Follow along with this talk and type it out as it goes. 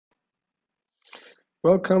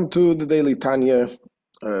Welcome to the Daily Tanya.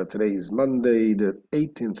 Today is Monday, the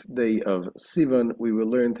 18th day of Sivan. We will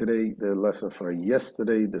learn today the lesson for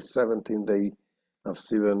yesterday, the 17th day of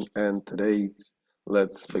Sivan. And today,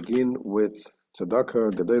 let's begin with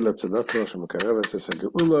Tzedakah, Gedela Tzedakah, Shemakareves es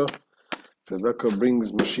Geula. Tzedakah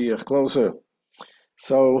brings Mashiach closer.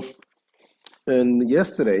 So,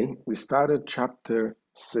 yesterday, we started chapter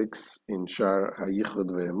 6 in Shar, Hyichud,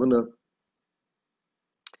 והאמונה.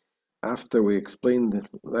 After we explained the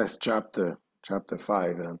last chapter, chapter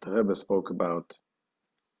 5, the Rebbe spoke about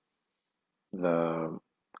the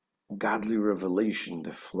godly revelation,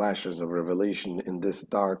 the flashes of revelation in this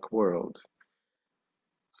dark world.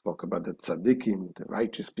 Spoke about the tzaddikim, the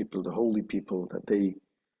righteous people, the holy people, that they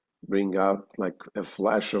bring out like a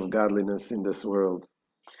flash of godliness in this world.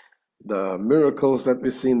 The miracles that we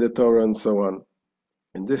see in the Torah and so on.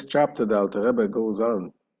 In this chapter, the Alter Rebbe goes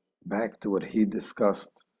on back to what he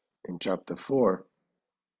discussed in chapter 4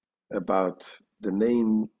 about the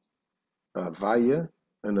name Havaya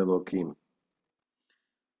and Elokim.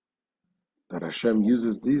 That Hashem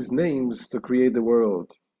uses these names to create the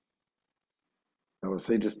world. Our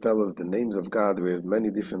sages tell us the names of God. We have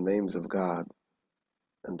many different names of God.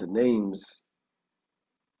 And the names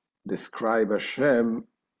describe Hashem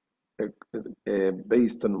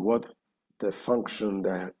based on what the function,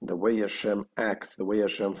 the way Hashem acts, the way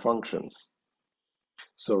Hashem functions.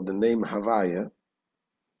 So the name Havaya,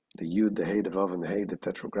 the Yud, the Hey, the Vav, and the Hey, the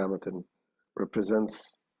Tetragrammaton,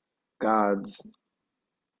 represents God's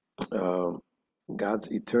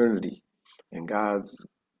eternity and God's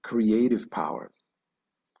creative powers.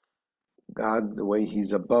 God, the way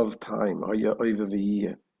He's above time,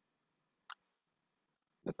 the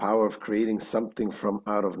power of creating something from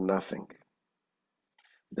out of nothing.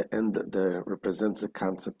 The end that represents the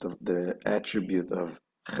concept of the attribute of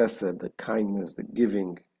chesed, the kindness, the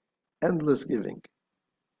giving, endless giving.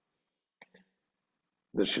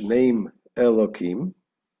 The name Elokim,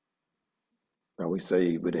 now we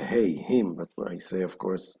say with a hey, him, but I say, of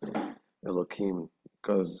course, Elokim,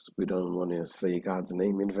 because we don't want to say God's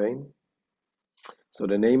name in vain. So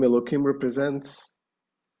the name Elokim represents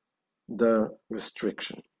the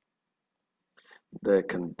restriction, the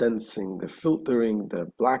condensing, the filtering,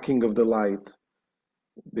 the blocking of the light,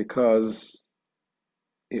 because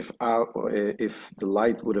if the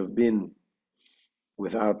light would have been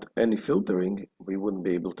without any filtering, we wouldn't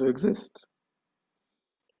be able to exist.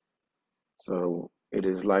 So it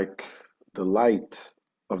is like the light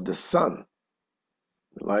of the sun.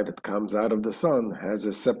 The light that comes out of the sun has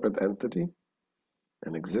a separate entity,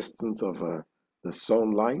 an existence of the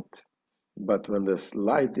sunlight. But when this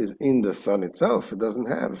light is in the sun itself, it doesn't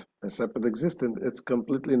have a separate existence. It's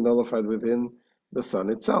completely nullified within the sun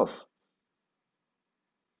itself.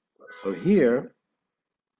 So here,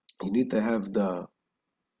 you need to have the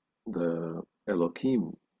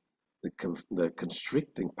Elokim, the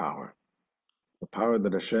constricting power, the power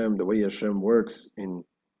that Hashem, the way Hashem works in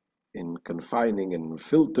confining and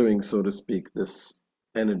filtering, so to speak, this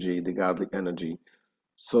energy, the godly energy,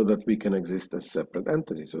 so that we can exist as separate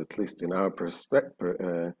entities. So at least in our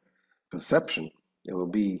perception,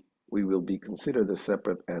 we will be considered as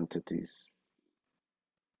separate entities.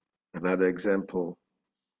 Another example,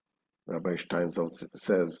 Rabbi Steinfeld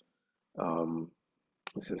says,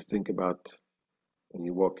 he says, think about when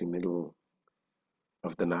you walk in the middle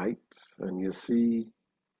of the night and you see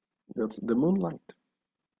that's the moonlight.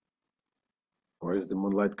 Where is the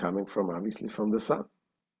moonlight coming from? Obviously from the sun.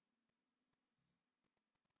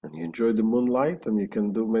 And you enjoy the moonlight and you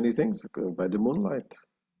can do many things by the moonlight.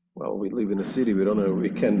 Well, we live in a city, we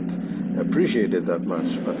can't appreciate it that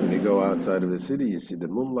much. But when you go outside of the city, you see the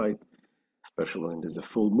moonlight, especially when there's a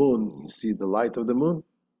full moon, you see the light of the moon.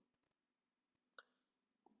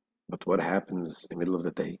 But what happens in the middle of the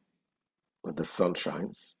day when the sun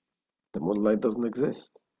shines? The moonlight doesn't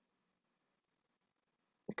exist.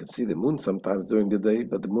 You can see the moon sometimes during the day,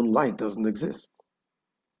 but the moonlight doesn't exist.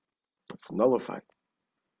 It's nullified.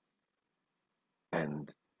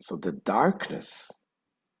 And so the darkness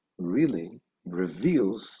really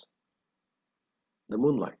reveals the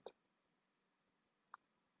moonlight.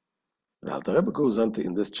 Now the Rebbe goes on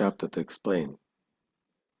in this chapter to explain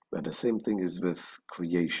that the same thing is with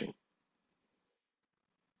creation.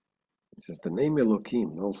 He says the name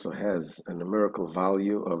Elokim also has a numerical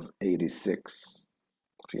value of 86.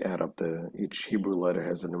 If you add up each Hebrew letter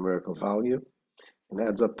has a numerical value, and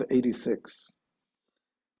adds up to 86.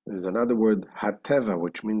 There's another word, Hateva,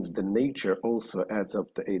 which means the nature, also adds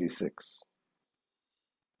up to 86.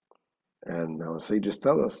 And our sages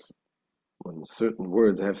tell us, when certain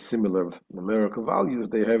words have similar numerical values,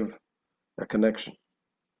 they have a connection.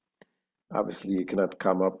 Obviously, you cannot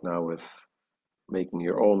come up now with making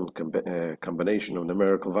your own combination of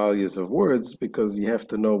numerical values of words, because you have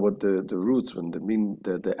to know what the roots and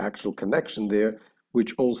the actual connection there,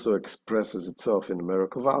 which also expresses itself in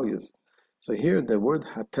numerical values. So here the word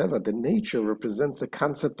hateva, the nature, represents the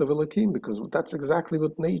concept of Elohim, because that's exactly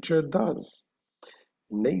what nature does.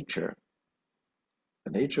 Nature,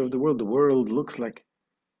 the nature of the world looks like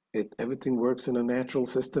everything works in a natural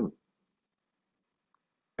system.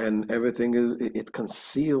 And everything it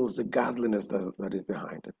conceals the godliness that is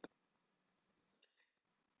behind it.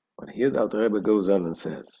 But here the Alter Rebbe goes on and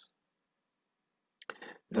says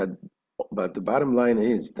that, but the bottom line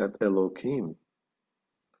is that Elohim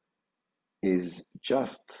is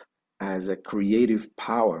just as a creative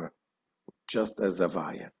power, just as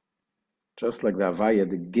Havaya. Just like the Havaya,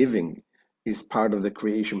 the giving is part of the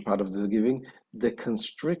creation, part of the giving, the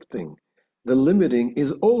constricting, the limiting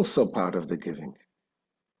is also part of the giving.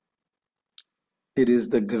 It is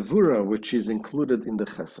the Gevura which is included in the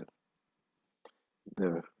Chesed.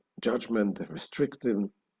 The judgment, the restrictive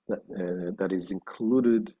that is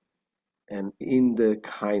included and in the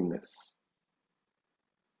kindness.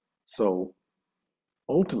 So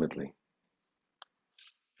ultimately,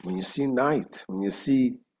 when you see night, when you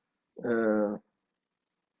see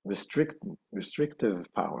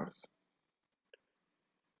restrictive powers,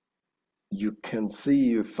 you can see,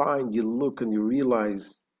 you find, you look, and you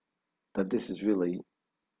realize that this is really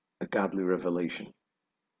a godly revelation,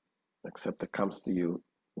 except it comes to you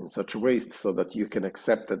in such a way so that you can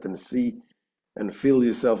accept it and see and feel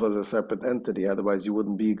yourself as a separate entity. Otherwise, you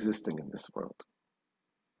wouldn't be existing in this world.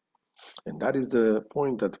 And that is the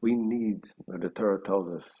point that we need, where the Torah tells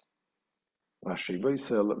us. You should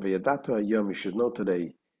know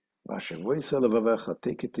today,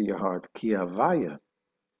 take it to your heart, ki havaya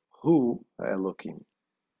hu Elokim.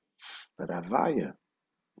 That havaya,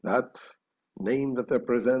 that name that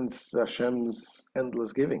represents Hashem's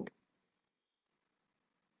endless giving,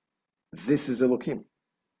 this is Elokim.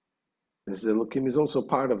 This Elokim is also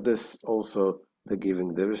part of this, also the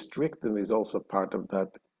giving. The restrictive is also part of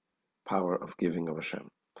that power of giving of Hashem.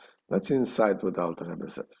 Let's inside what the Alter Rebbe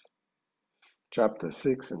says. Chapter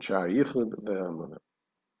 6 in Shar, Hyichud, והאמונה.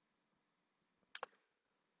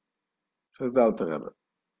 Says the Alter Rebbe,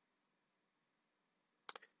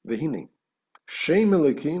 והנה, Shem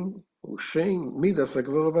Elokim hu Shem midas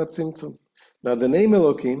hagvura v'hatzimtzum. Now the name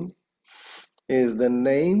Elokim is the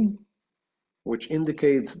name which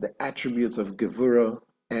indicates the attributes of Gevura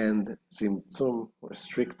and Tzimtzum,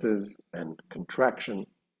 restrictive and contraction.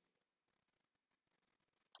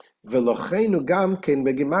 Velocheinu gam ken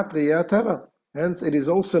begimatria hateva. Hence, it is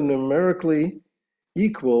also numerically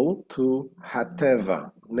equal to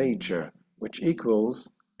hateva, nature, which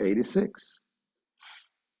equals 86.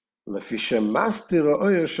 Lefi shemastir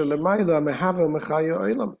ha'oyer shelemayla mehava mechaya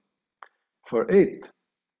olam. For it,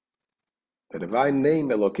 the divine name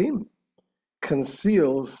Elokim,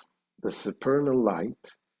 conceals the supernal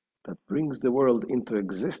light that brings the world into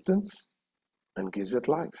existence and gives it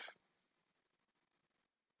life.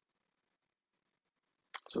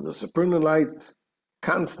 So the supernal light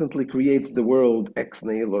constantly creates the world ex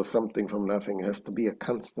nihilo, something from nothing. It has to be a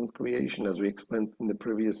constant creation, as we explained in the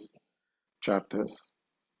previous chapters.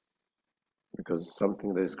 Because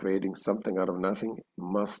something that is creating something out of nothing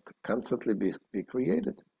must constantly be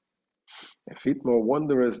created. A feat more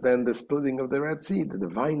wondrous than the splitting of the Red Sea. The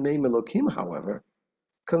divine name Elohim, however,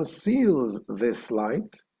 conceals this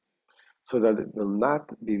light so that it will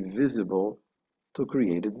not be visible to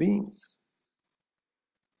created beings.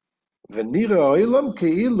 And it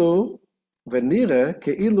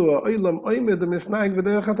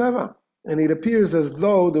appears as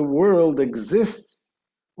though the world exists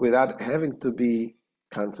without having to be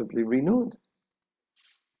constantly renewed,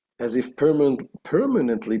 as if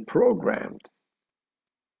permanently programmed,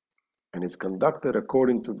 and is conducted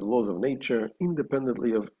according to the laws of nature,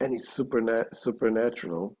 independently of any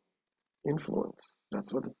supernatural influence.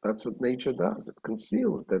 That's what nature does. It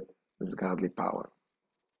conceals this godly power.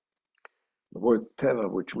 The word teva,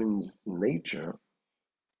 which means nature,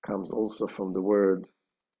 comes also from the word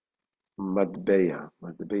matbeya.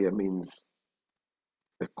 Matbeya means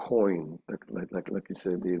the coin, like you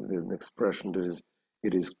said, the expression that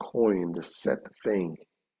it is coined, the set thing.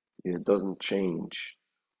 It doesn't change.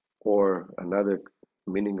 Or another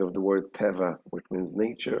meaning of the word teva, which means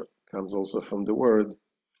nature, comes also from the word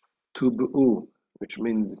tub'u, which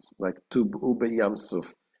means like tub'u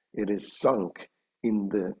beyamsuf. It is sunk in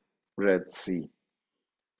the Red Sea.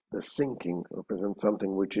 The sinking represents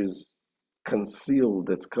something which is concealed,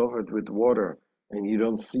 that's covered with water, and you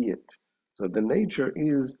don't see it. So the nature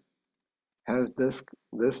has this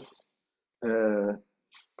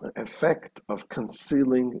effect of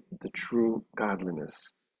concealing the true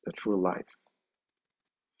godliness, the true life.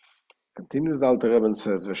 Continues the Alter Rebbe and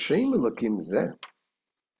says, "V'shem Elokim zeh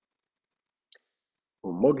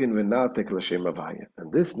u'mogin v'natek l'shem Havaya."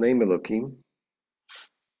 And this name Elokim,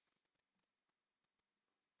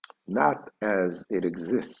 not as it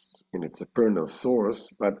exists in its supernal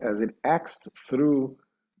source, but as it acts through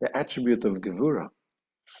the attribute of Gevura,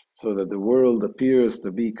 so that the world appears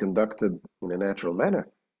to be conducted in a natural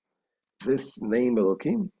manner. This name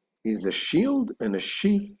Elokim is a shield and a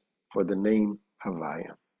sheath for the name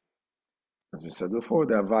Havaya. As we said before,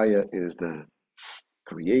 the Havaya is the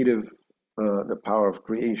creative, the power of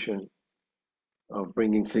creation, of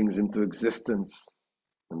bringing things into existence,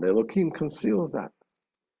 and the Elokim conceals that.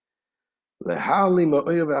 Concealing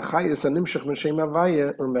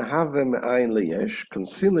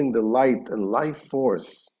the light and life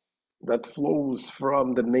force that flows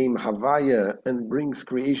from the name Havaya and brings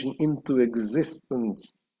creation into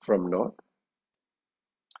existence from naught.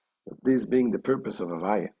 This being the purpose of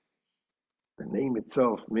Havaya, the name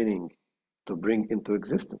itself meaning to bring into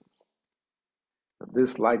existence. But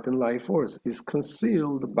this light and life force is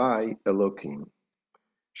concealed by Elokim,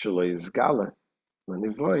 so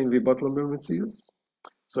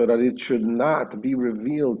that it should not be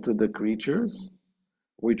revealed to the creatures,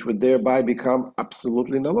 which would thereby become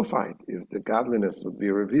absolutely nullified. If the godliness would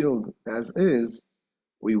be revealed as is,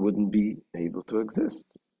 we wouldn't be able to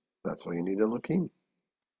exist. That's why you need Elokim.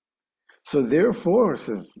 So therefore,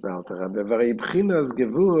 says the Alter Rebbe,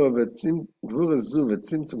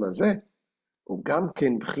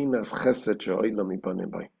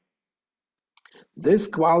 this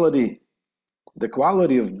quality, the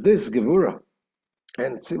quality of this Gevura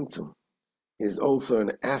and Tzimtzum, is also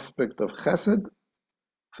an aspect of Chesed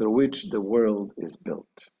through which the world is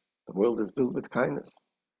built. The world is built with kindness.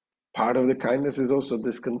 Part of the kindness is also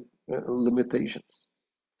this limitations.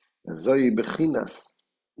 Zoi bechinas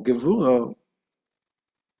Gevura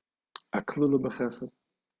aklulu b'chesed.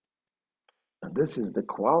 And this is the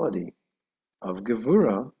quality of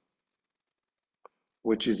Gevura,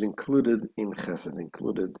 which is included in Chesed,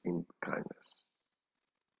 included in kindness.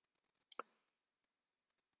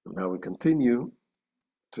 Now we continue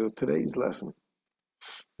to today's lesson,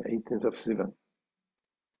 the 18th of Sivan.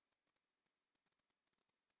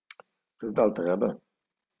 Says the Alter Rebbe,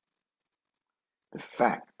 the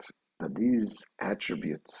fact that these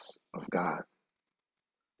attributes of God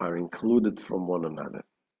are included from one another,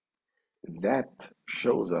 that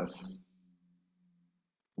shows us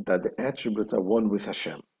that the attributes are one with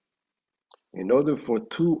Hashem. In order for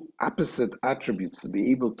two opposite attributes to be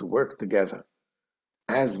able to work together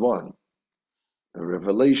as one, the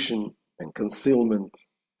revelation and concealment,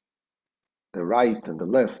 the right and the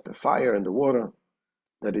left, the fire and the water,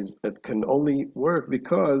 it can only work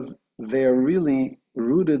because they are really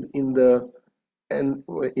rooted in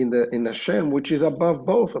Hashem, which is above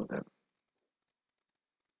both of them.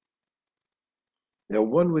 They're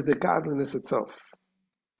one with the godliness itself.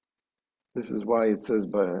 This is why it says,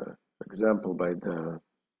 for example, by the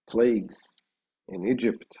plagues in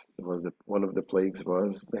Egypt, one of the plagues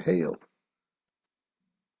was the hail.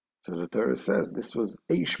 So the Torah says this was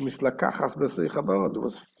eish mislakachas b'seichabod. There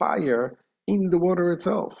was fire in the water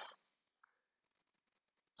itself.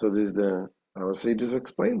 So our sages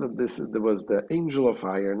explained that there was the angel of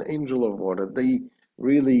fire and angel of water. They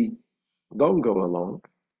really don't go along.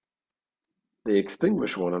 They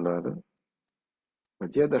extinguish one another.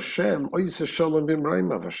 But yet Hashem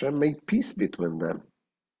made peace between them.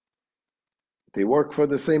 They work for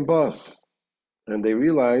the same boss. And they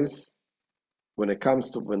realize when it comes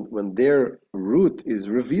to when their root is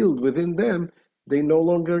revealed within them, they no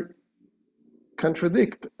longer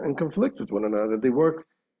contradict and conflict with one another. They work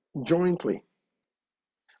jointly.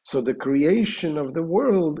 So the creation of the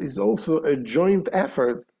world is also a joint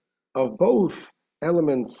effort of both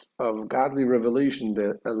elements of godly revelation,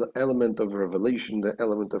 the element of revelation, the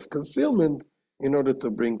element of concealment, in order to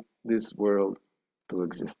bring this world to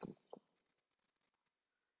existence.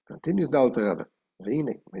 Continues the Alter Rebbe.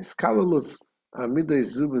 V'hine, miskalelus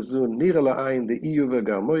ha'midos zu v'zu nira la'ayin de'iyu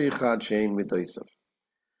v'garmo yichad she'ein midosav.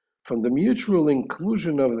 From the mutual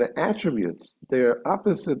inclusion of the attributes, their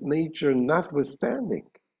opposite nature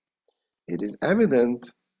notwithstanding, it is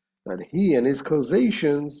evident that he and his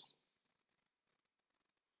causations,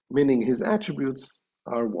 meaning his attributes,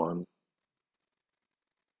 are one.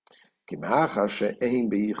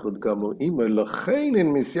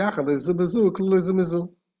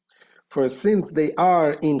 For since they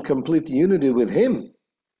are in complete unity with him,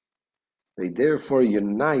 they therefore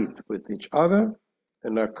unite with each other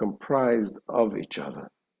and are comprised of each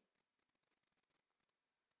other.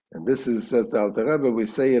 And this is, says the Alter Rebbe, we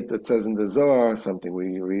say it, it says in the Zohar, something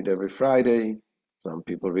we read every Friday. Some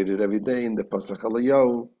people read it every day in the Pasach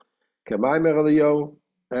Eliyahu. K'maimer Eliyahu,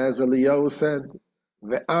 as Eliyahu said,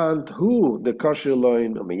 ve'ant hu the kosher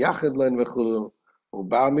loin, u'miyachid loin v'chulu,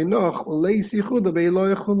 u'ba minoch u'leis yichud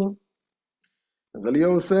be'ilo yichulu. As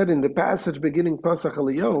Eliyahu said in the passage beginning Pasach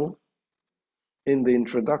Eliyahu, in the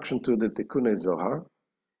introduction to the Tikkunei Zohar,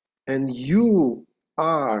 and you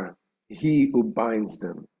are he who binds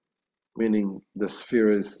them, meaning the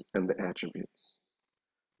spheres and the attributes,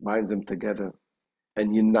 binds them together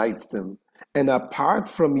and unites them. And apart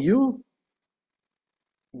from you,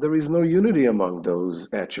 there is no unity among those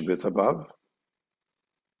attributes above.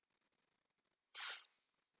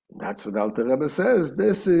 That's what Alter Rebbe says.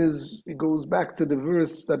 It goes back to the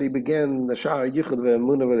verse that he began, the Shar, Hyichud,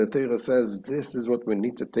 והאמונה, where the Torah says, this is what we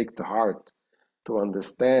need to take to heart to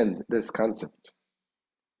understand this concept,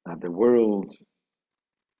 that the world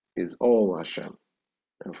is all Hashem.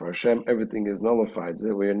 And for Hashem, everything is nullified.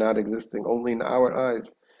 We are not existing only in our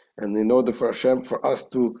eyes. And in order for Hashem, for us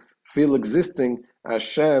to feel existing,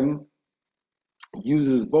 Hashem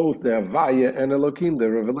uses both the Havaya and Elokim,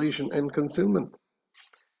 the revelation and concealment.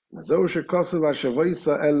 This then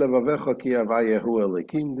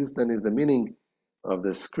is the meaning of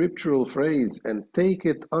the scriptural phrase, and take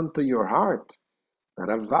it unto your heart, that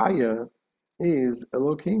Havaya is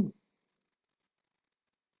Elokim.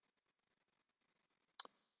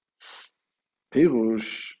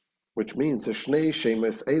 Pirush, which means Shnei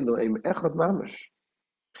Shemes Elu Im Echad Mamash.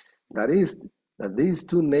 That is, that these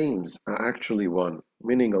two names are actually one.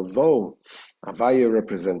 Meaning, although Havaya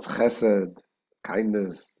represents Chesed,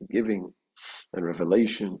 kindness, giving, and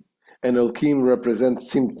revelation, and Elokim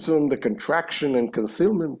represents Tzimtzum, the contraction and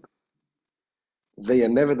concealment, they are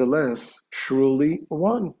nevertheless truly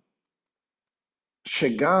one.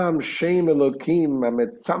 Shegam Shem Elokim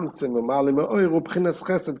Ametzamtzim Umalim Oiru B'chinas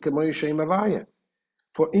Chesed K'moi Shem Havaya.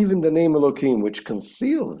 For even the name Elokim, which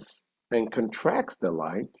conceals and contracts the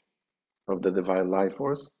light of the divine life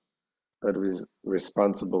force that is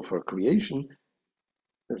responsible for creation,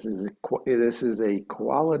 this is a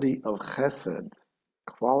quality of Chesed,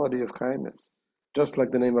 quality of kindness, just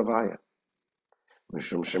like the name Havaya.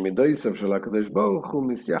 Mishum Shemidoisav Shel HaKadosh Baruch Hu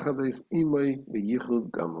Misyachadis Imoi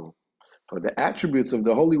B'yichud Gamu. For the attributes of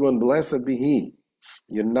the Holy One, blessed be He,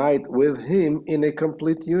 unite with Him in a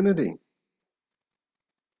complete unity.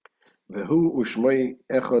 Vehu u'shmoi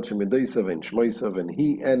echad shemidoisav and shmoisav, and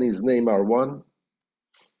He and His name are one.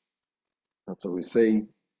 That's what we say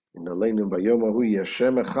in the Leinim Bayomahu,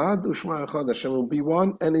 Hashem echad u'shma echad. Hashem will be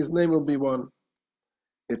one, and His name will be one.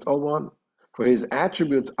 It's all one. For His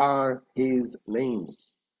attributes are His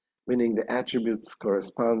names, meaning the attributes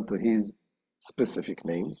correspond to His specific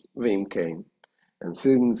names, Vim Kain. And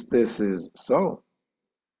since this is so,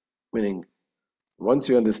 meaning once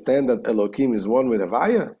you understand that Elokim is one with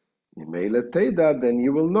Havaya, then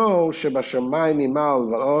you will know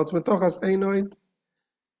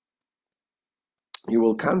you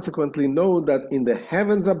will consequently know that in the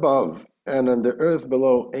heavens above and on the earth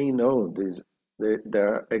below,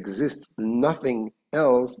 there exists nothing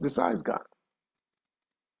else besides God.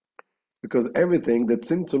 Because everything, the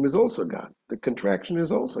tzimtzum is also God. The contraction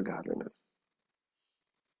is also godliness.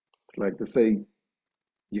 It's like to say,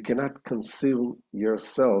 you cannot conceal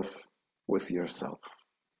yourself with yourself.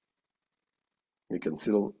 You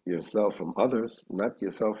conceal yourself from others, not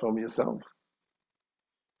yourself from yourself.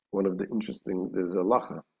 There's a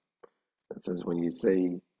lacha that says when you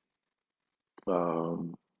say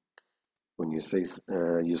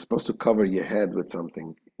you're supposed to cover your head with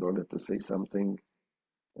something in order to say something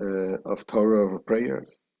of Torah or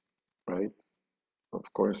prayers, right?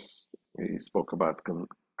 Of course, he spoke about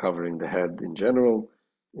covering the head in general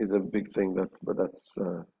is a big thing, but that's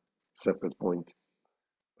a separate point.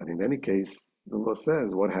 But in any case, the law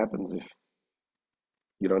says, what happens if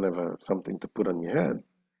you don't have something to put on your head?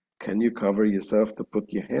 Can you cover yourself to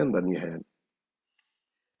put your hand on your head?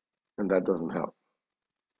 And that doesn't help.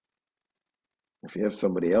 If you have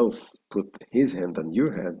somebody else put his hand on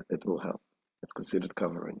your head, it will help. It's considered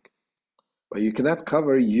covering. But you cannot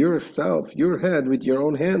cover yourself, your head, with your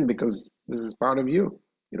own hand, because this is part of you.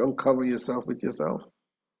 You don't cover yourself with yourself.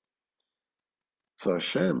 So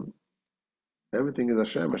Hashem, everything is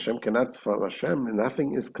Hashem. Hashem cannot, from Hashem,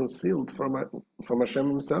 nothing is concealed from Hashem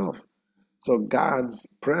Himself. So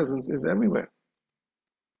God's presence is everywhere.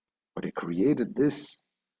 But He created this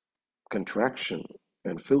contraction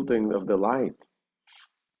and filtering of the light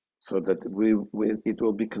so that it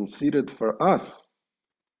will be considered for us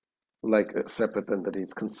like a separate entity.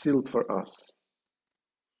 It's concealed for us.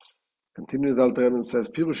 Continues the Alter Rebbe and says,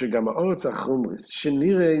 Pirusha gama oretz achumris,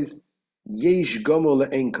 shenireis yesh gomo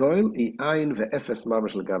le'en koil, I ein ve'efes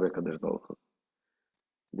mamash legabe HaKadosh Baruch Hu.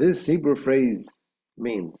 This Hebrew phrase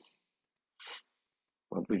means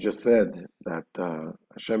what we just said, that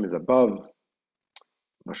Hashem is above,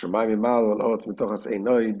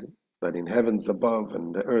 that in heavens above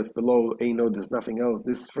and the earth below, Einod, there's nothing else.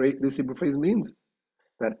 This Hebrew phrase means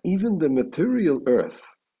that even the material earth,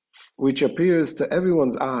 which appears to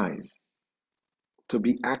everyone's eyes to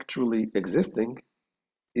be actually existing,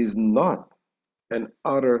 is not an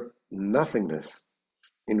utter nothingness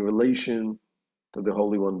in relation to the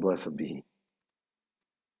Holy One, blessed be He.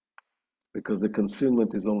 Because the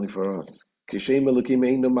concealment is only for us. For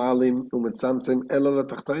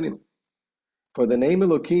the name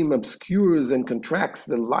Elokim obscures and contracts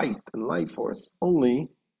the light and life force only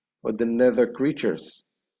for the nether creatures,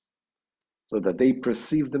 so that they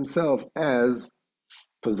perceive themselves as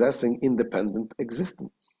possessing independent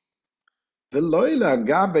existence. But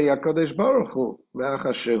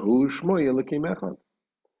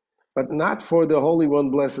not for the Holy One,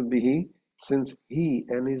 blessed be He, since He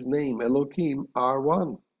and His name Elokim are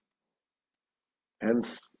one.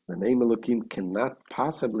 Hence, the name Elokim cannot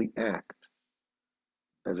possibly act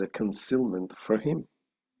as a concealment for Him.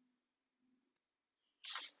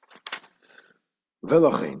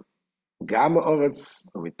 Velochein, gam ha'oretz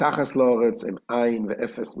u'mitachas la'oretz em ein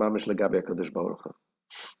ve'efes mamash legabe HaKadosh Baruch Hu.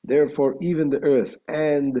 Therefore, even the earth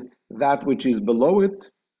and that which is below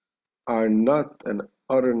it are not an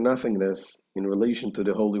utter nothingness in relation to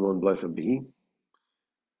the Holy One, blessed be He.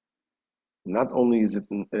 Not only is it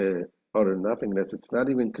utter nothingness, it's not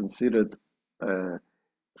even considered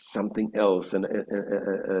something else,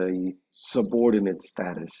 a subordinate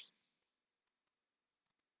status.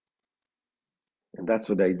 And that's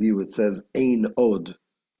what the idea it says, Ein Od.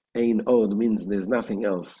 Ein Od means there's nothing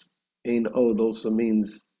else. Ein Od also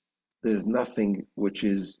means there's nothing which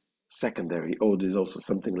is secondary. Od is also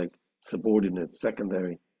something like subordinate,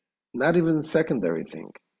 secondary. Not even secondary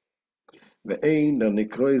thing. Ve'ein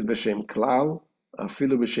nikrois b'shem klal,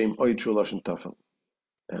 afilu b'shem oid shuloshin tofen.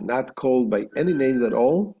 They're not called by any names at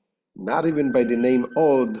all, not even by the name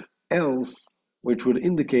Od else, which would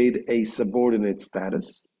indicate a subordinate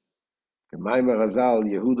status. As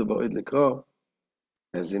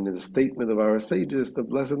in the statement of our sages of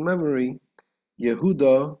blessed memory,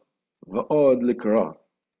 Yehuda va'od likra.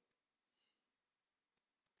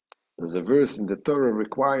 There's a verse in the Torah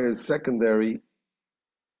requires secondary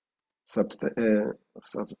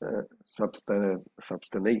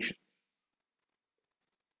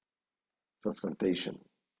substantation.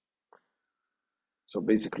 So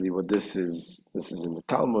basically what this is in the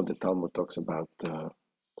Talmud. The Talmud talks about a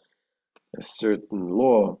certain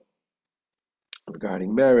law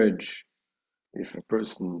regarding marriage. If a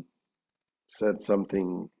person said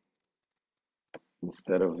something,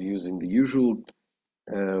 instead of using the usual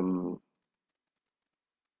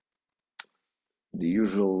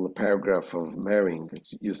paragraph of marrying,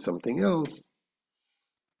 it's use something else.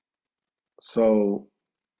 So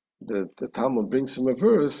the Talmud brings from a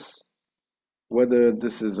verse whether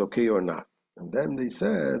this is okay or not. And then they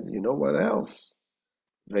said, you know what else?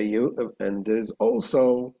 And there's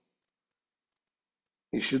also,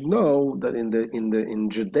 you should know that in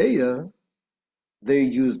Judea they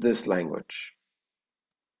use this language.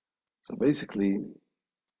 So basically,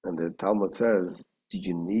 and the Talmud says, do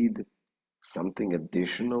you need something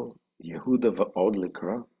additional? Yehuda va'od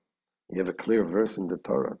likra. You have a clear verse in the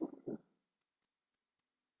Torah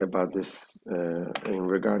about this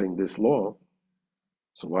regarding this law.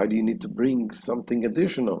 So why do you need to bring something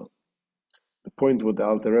additional? The point what the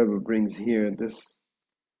Alter Rebbe brings here, the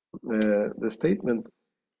statement,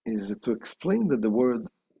 is to explain that the word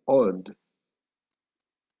od,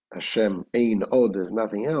 Hashem, ein od, is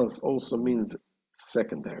nothing else, also means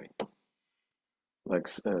secondary, like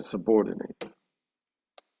subordinate.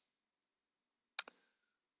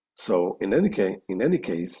 So in any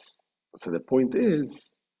case, so the point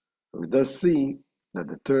is, we does see that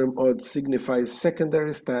the term od signifies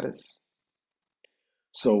secondary status.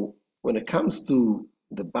 So when it comes to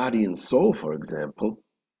the body and soul, for example,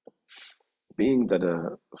 being that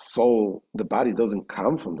the body doesn't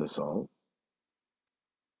come from the soul,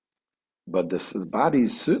 but the body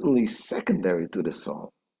is certainly secondary to the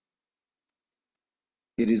soul.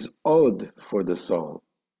 It is odd for the soul.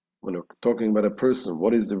 When we're talking about a person,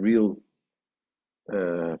 what is the real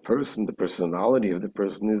person? The personality of the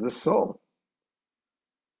person is the soul.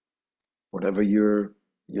 Whatever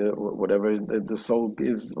whatever the soul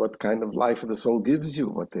gives, what kind of life the soul gives you,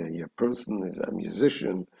 what your person is, a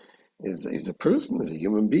musician, is a person, is a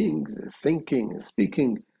human being, is thinking, is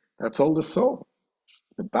speaking, That's all the soul.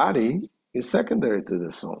 The body is secondary to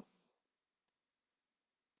the soul.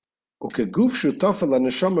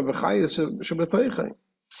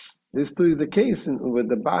 This too is the case with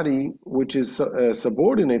the body, which is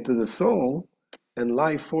subordinate to the soul and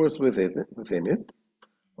life force within it,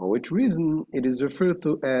 for which reason it is referred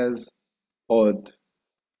to as od.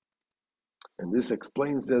 And this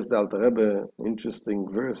explains, as the Alter Rebbe, interesting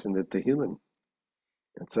verse in the Tehillim.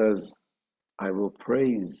 It says, I will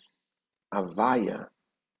praise Avaya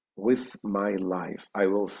with my life. I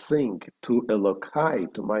will sing to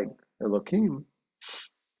Elokai, to my Elokim,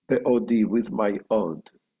 the Odi, with my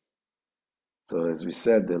Od. So as we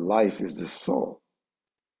said, the life is the soul,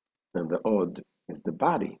 and the Od is the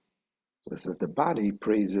body. So it says the body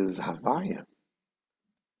praises Havaya.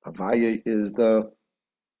 Havaya is the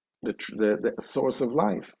source of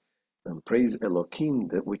life. And praise Elokim,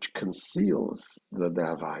 that which conceals the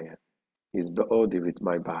Havaya, is Be'odi, with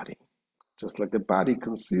my body. Just like the body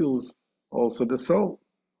conceals also the soul.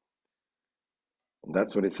 And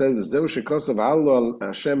that's what it says. This is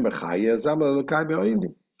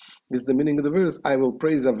the meaning of the verse. I will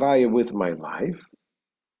praise Havaya with my life,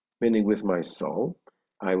 meaning with my soul.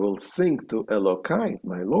 I will sing to Elokai,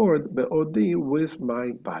 my Lord, Be'odi, with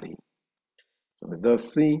my body. So we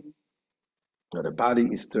thus see that the body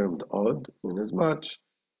is termed Od, inasmuch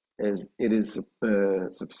as it is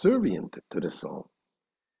subservient to the soul.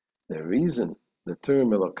 The reason the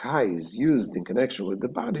term Elokai is used in connection with the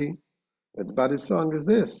body song, is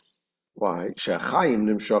this. Why? Shachayim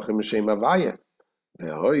nimshochim m'shem Havaya,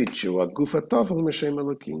 ve'hoichu aguf atofel m'shem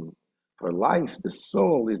Elokim. For life, the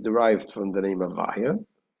soul is derived from the name Havaya,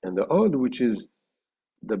 and the Od, which is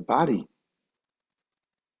the body,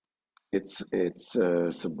 it's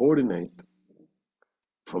subordinate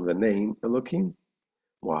from the name Elokim.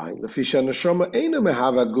 Why? For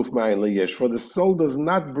the soul does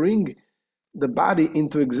not bring the body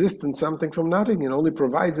into existence something from nothing. It only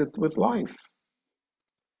provides it with life.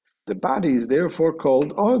 The body is therefore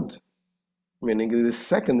called Od, meaning it is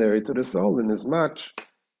secondary to the soul, inasmuch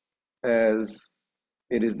as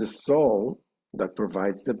it is the soul that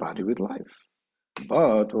provides the body with life.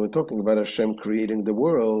 But when we're talking about Hashem creating the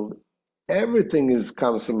world, everything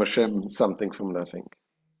comes from Hashem, something from nothing.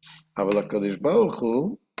 Aval HaKadosh Baruch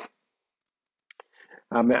Hu,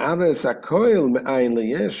 המאבס הכל מאין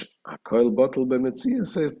ליש, הכל בוטל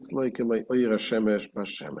במציאות, it's like my oir shemesh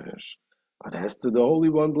bashemesh. But as to the Holy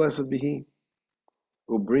One, blessed be He,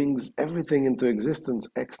 who brings everything into existence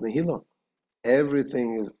ex nihilo.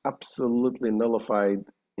 Everything is absolutely nullified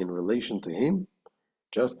in relation to Him,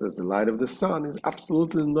 just as the light of the sun is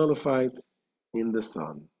absolutely nullified in the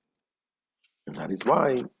sun. And that is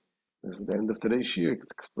why, this is the end of today's shir, it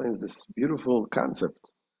explains this beautiful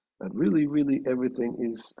concept that really, really everything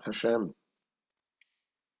is Hashem.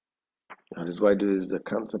 That is why there is the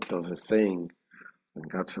concept of a saying, and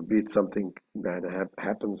God forbid something bad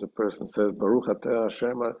happens, a person says, Baruch atah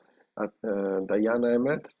Hashem Dayana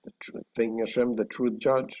Emet, thanking Hashem, the true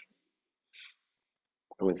judge.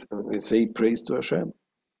 And we say praise to Hashem.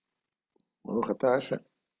 Baruch atah Hashem.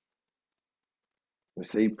 We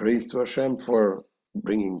say praise to Hashem for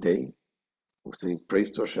bringing day. We say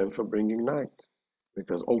praise to Hashem for bringing night.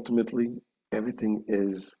 Because ultimately, everything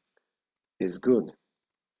is good.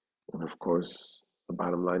 And of course, the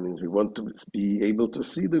bottom line is we want to be able to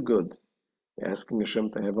see the good. We're asking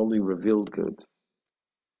Hashem to have only revealed good.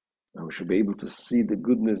 And we should be able to see the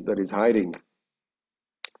goodness that is hiding.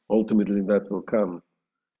 Ultimately, that will come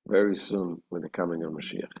very soon with the coming of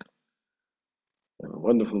Mashiach. Have a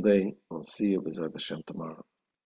wonderful day. I'll see you with Hashem tomorrow.